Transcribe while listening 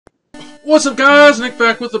What's up, guys? Nick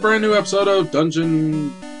back with a brand new episode of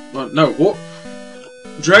Dragon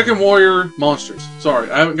Warrior Monsters.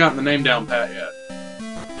 Sorry, I haven't gotten the name down pat yet.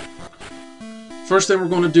 First thing we're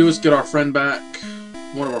going to do is get our friend back.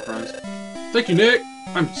 One of our friends. Thank you, Nick.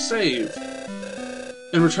 I'm saved.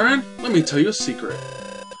 In return, let me tell you a secret.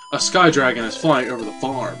 A sky dragon is flying over the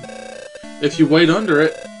farm. If you wait under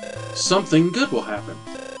it, something good will happen.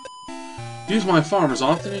 Use my farm as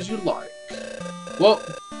often as you like. Well,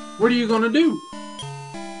 what are you gonna do?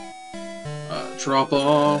 Drop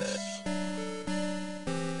off.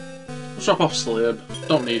 Let's drop off Slib.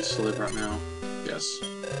 Don't need Slib right now. Yes.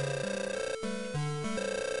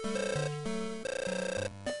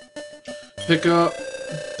 Pick up.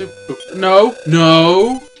 No.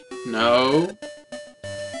 No. No.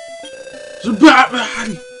 Zubat!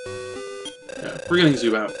 Yeah, we're getting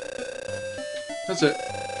Zubat. That's it.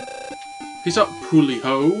 Peace out,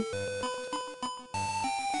 Pooliho.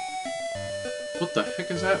 What the heck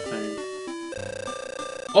is that thing?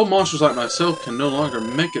 All monsters like myself can no longer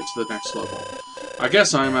make it to the next level. I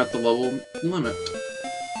guess I am at the level limit.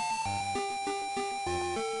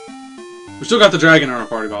 We still got the dragon in our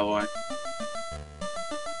party, by the way.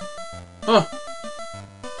 Huh.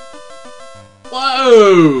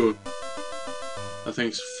 Whoa! That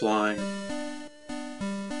thing's flying.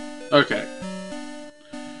 Okay.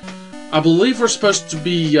 I believe we're supposed to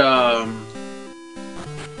be,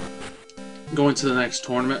 going to the next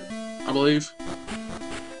tournament, I believe.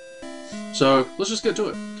 So, let's just get to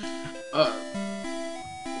it.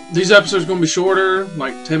 These episodes are going to be shorter,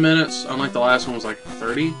 like 10 minutes, unlike the last one was like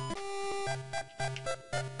 30.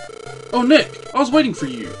 Oh, Nick! I was waiting for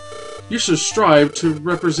you. You should strive to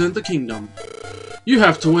represent the kingdom. You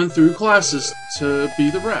have to win through classes to be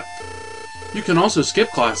the rep. You can also skip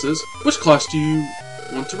classes. Which class do you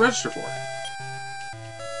want to register for?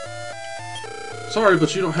 Sorry,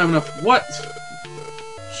 but you don't have enough. What?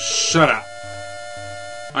 Shut up.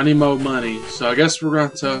 I need more money, so I guess we're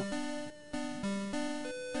going to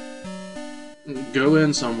go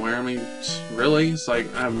in somewhere. I mean, really? It's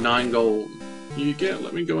like I have 9 gold. You can't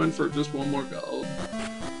let me go in for just 1 more gold.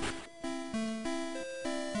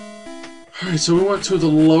 Alright, so we went to the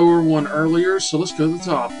lower one earlier, so let's go to the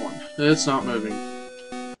top one. It's not moving.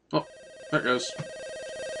 Oh, there it goes.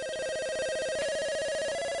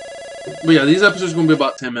 But yeah, these episodes are going to be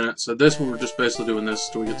about 10 minutes, so this one we're just basically doing this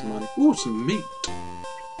till we get some money. Ooh, some meat.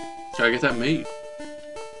 Gotta get that meat.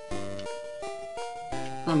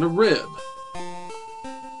 On the rib.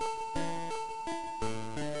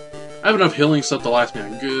 I have enough healing stuff to last me a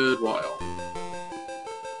good while.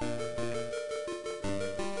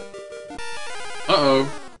 Uh-oh.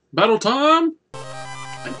 Battle time?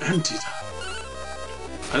 An antidote.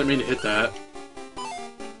 I didn't mean to hit that.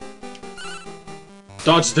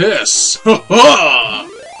 Dodge this! Ha ha!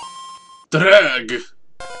 Drag!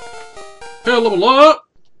 Hey, level up!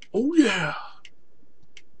 Oh yeah!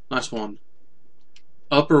 Nice one.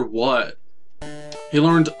 Upper what? He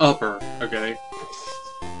learned upper, okay.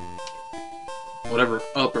 Whatever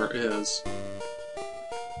upper is.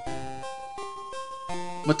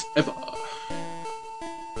 Whatever.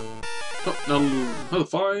 Oh, no, another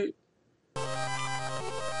fight.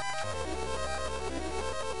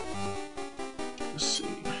 Let's see.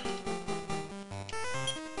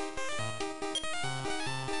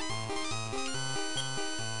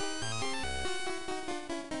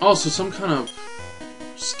 Oh, so some kind of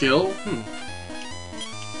skill?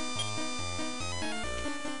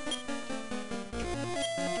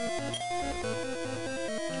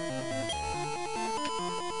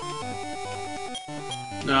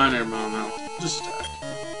 Nah, never mind now. Just attack.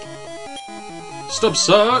 Stub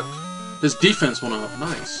suck! His defense went up.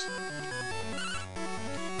 Nice.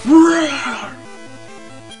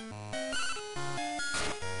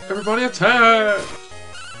 Everybody attack!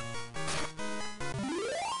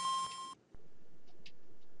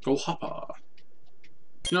 Go Hopper.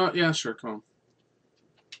 You know what? Yeah, sure, come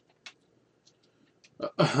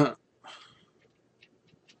on.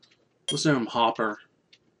 Let's name him Hopper.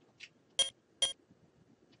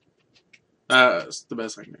 That's the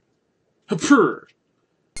best I can do. Hopper!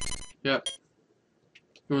 Yep.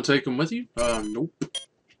 You wanna take him with you? Nope.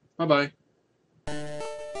 Bye-bye.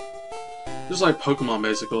 Just like Pokemon,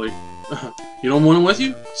 basically. You don't want him with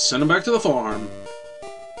you? Send him back to the farm.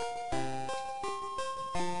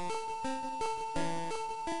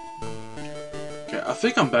 I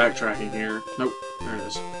think I'm backtracking here. Nope, there it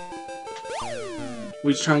is.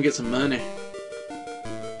 We just trying to get some money.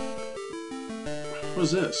 What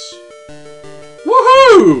is this?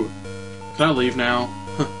 Woohoo! Can I leave now?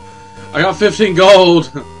 I got 15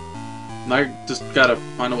 gold! I just gotta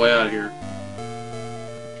find a way out of here.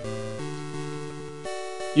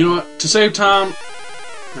 You know what? To save time...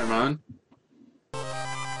 Never mind.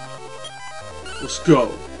 Let's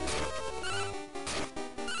go.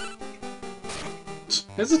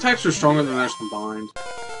 His attacks are stronger than theirs combined.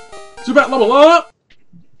 Zubat, level up!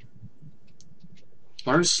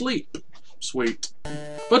 Learn to sleep. Sweet.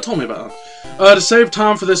 But tell me about it. To save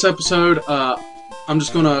time for this episode, I'm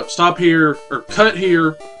just gonna stop here, or cut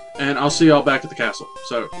here, and I'll see y'all back at the castle.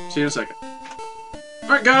 So, see you in a second.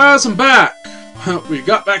 Alright guys, I'm back! We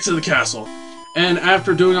got back to the castle. And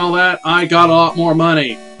after doing all that, I got a lot more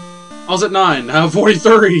money. I was at 9, now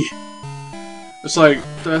 43! It's like,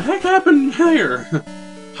 the heck happened here?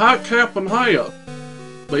 Heck happened here?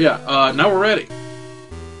 But yeah, now we're ready.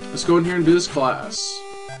 Let's go in here and do this class.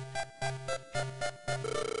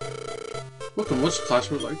 Welcome, what's the class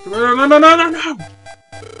we're like? No!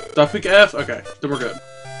 Did I pick F? Okay, then we're good.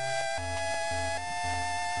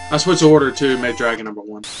 I switched order to made Dragon number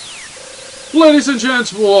 1. Ladies and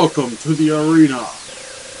gents, welcome to the arena.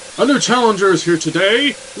 A new challenger is here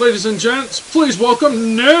today. Ladies and gents, please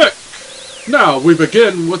welcome Nick! Now we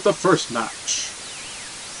begin with the first match.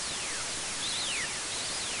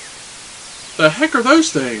 The heck are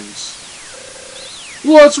those things?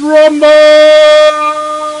 Let's rumble!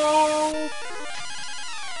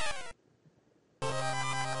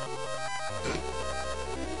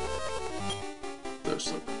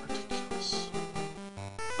 Those look ridiculous.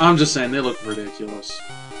 I'm just saying, they look ridiculous.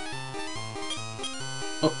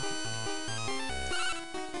 Oh.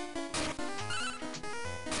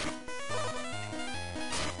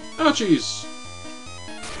 Ouchies!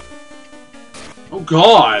 Oh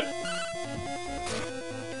god!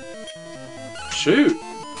 Shoot!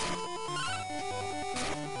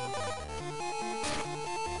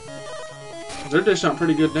 They're dishing out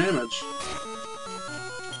pretty good damage.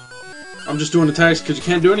 I'm just doing attacks because you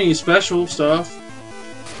can't do any special stuff.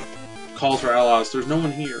 Calls for allies. There's no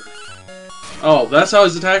one here. Oh, that's how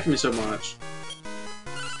he's attacking me so much.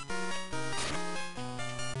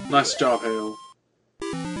 Nice job, Hale.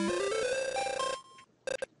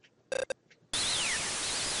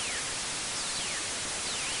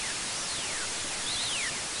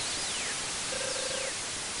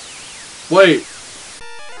 Wait,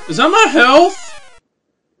 is that my health?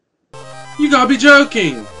 You gotta be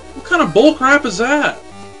joking! What kind of bullcrap is that?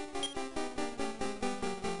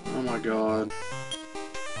 Oh my god.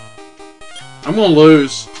 I'm gonna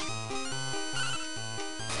lose.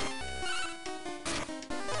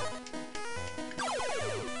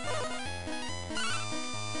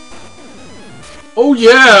 Oh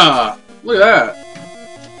yeah! Look at that.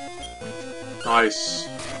 Nice.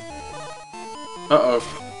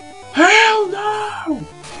 Uh-oh. Hell no!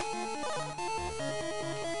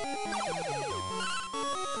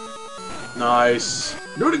 Nice.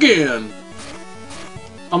 Do it again!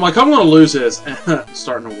 I'm like, I'm gonna lose this.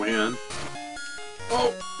 Starting to win.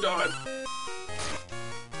 Oh, God.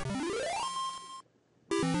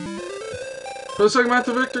 For the second match,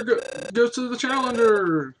 the victor goes to the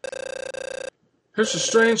challenger. Here's a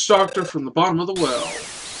strange doctor from the bottom of the well.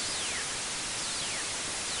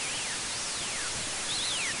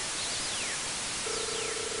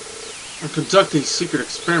 I'm conducting secret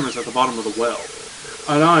experiments at the bottom of the well.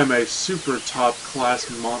 And I am a super top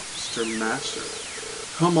class monster master.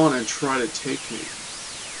 Come on and try to take me.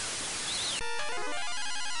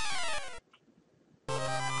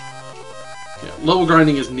 Yeah, level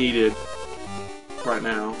grinding is needed right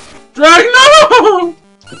now. Dragon, no!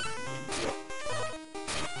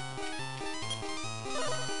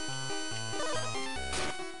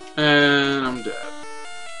 And I'm dead.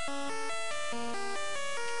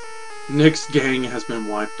 Nick's gang has been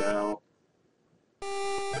wiped out.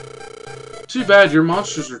 Too bad, your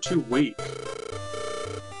monsters are too weak.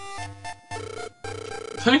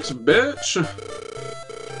 Thanks, bitch!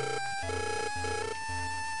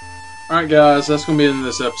 Alright guys, that's going to be the end of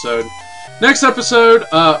this episode. Next episode,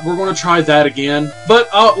 we're going to try that again, but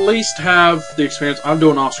I'll at least have the experience. I'm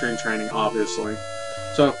doing off-screen training, obviously.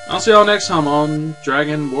 So, I'll see y'all next time on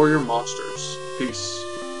Dragon Warrior Monsters. Peace.